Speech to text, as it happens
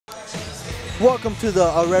Welcome to the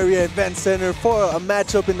Auraria Event Center for a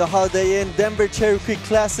matchup in the Holiday Inn Denver Cherry Creek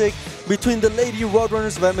Classic between the Lady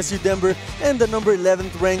Roadrunners of MSU Denver and the number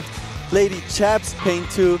 11th ranked Lady Chaps. Paying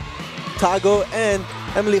to Tago, and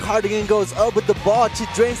Emily Hartegan goes up with the ball. She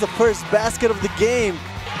drains the first basket of the game.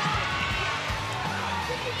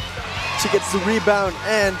 She gets the rebound,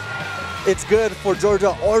 and it's good for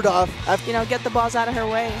Georgia Ohrdorf. Get the balls out of her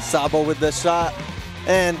way. Sabo with the shot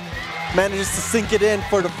and manages to sink it in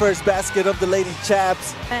for the first basket of the Lady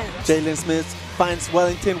Chaps. Jalen Smith finds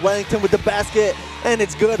Wellington. Wellington with the basket, and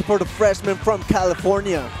it's good for the freshman from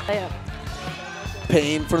California.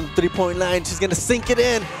 Payne from the three-point line. She's gonna sink it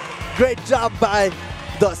in. Great job by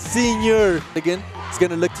the senior. Again, is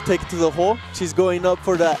gonna look to take it to the hole. She's going up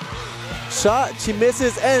for that shot. She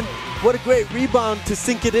misses, and what a great rebound to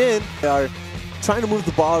sink it in. They are trying to move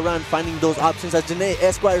the ball around, finding those options as Janae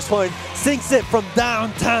Esquires-Horn sinks it from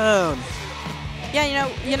downtown. Yeah,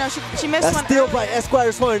 she missed one. Steal by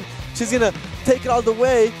Esquires-Horn. She's gonna take it all the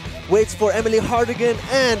way. Waits for Emily Hartegan,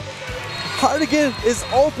 and Hartegan is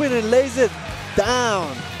open and lays it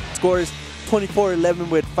down. Scores 24-11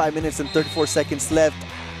 with 5 minutes and 34 seconds left.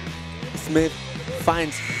 Smith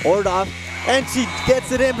finds Ohrdorf, and she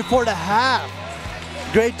gets it in before the half.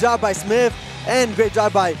 Great job by Smith, and great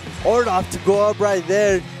job by Ohrdorf to go up right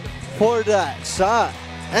there for that shot.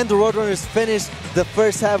 And the Roadrunners finished the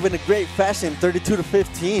first half in a great fashion,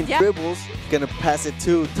 32-15. Yeah. Dribbles, gonna pass it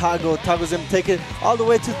to Tago. Tago's gonna take it all the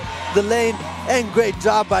way to the lane, and great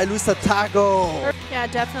job by Luisa Tago. Yeah,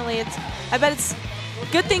 definitely. I bet it's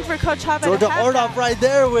a good thing for Coach Haave. Georgia Ohrdorf right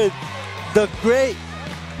there with the great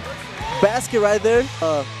basket right there.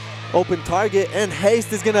 Open target, and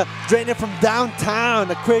Haste is gonna drain it from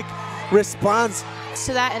downtown. A quick response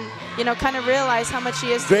to that, and kind of realize how much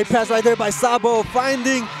she is. Great pass right there by Sabo,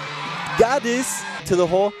 finding Gaddis to the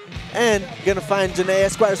hole, and gonna find Janae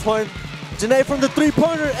Esquires-Horn. Janae from the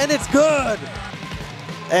three-pointer, and it's good.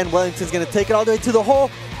 And Wellington's gonna take it all the way to the hole.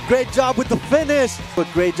 Great job with the finish. A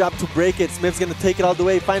great job to break it. Smith's gonna take it all the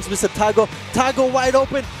way, finds Mr. Tago. Tago wide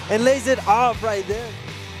open and lays it off right there.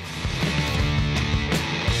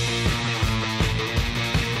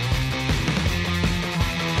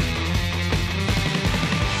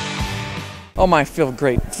 Oh, I feel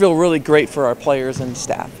great. Feel really great for our players and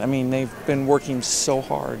staff. I mean, they've been working so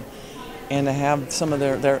hard, and to have some of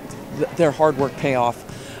their hard work pay off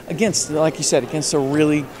against, like you said, against a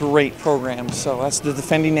really great program. So that's the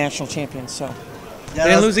defending national champions. So yeah, they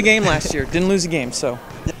didn't lose a game last year. Didn't lose a game. So,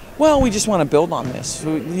 well, we just want to build on this.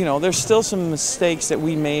 There's still some mistakes that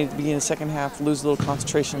we made at the beginning of the second half. Lose a little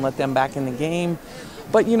concentration, let them back in the game.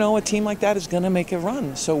 But, a team like that is going to make a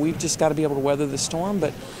run. So we've just got to be able to weather the storm.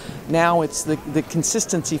 But now it's the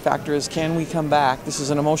consistency factor is, can we come back? This is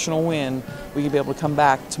an emotional win. We can be able to come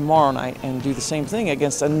back tomorrow night and do the same thing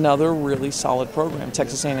against another really solid program,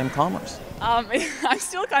 Texas A&M Commerce. I'm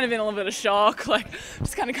still kind of in a little bit of shock,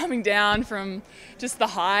 just kind of coming down from just the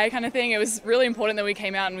high kind of thing. It was really important that we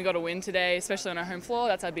came out and we got a win today, especially on our home floor.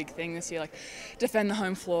 That's our big thing this year, defend the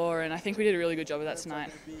home floor, and I think we did a really good job of that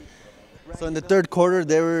tonight. So in the third quarter,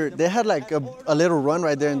 they had a little run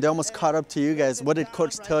right there, and they almost caught up to you guys. What did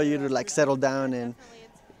coach tell you to settle down and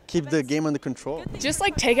keep the game under control? Just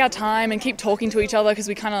take our time and keep talking to each other, because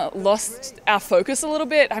we kind of lost our focus a little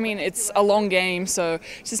bit. I mean, it's a long game, so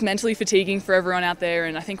it's just mentally fatiguing for everyone out there,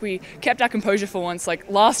 and I think we kept our composure for once.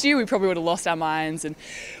 Last year, we probably would have lost our minds and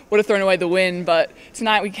would have thrown away the win, but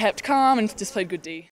tonight we kept calm and just played good D.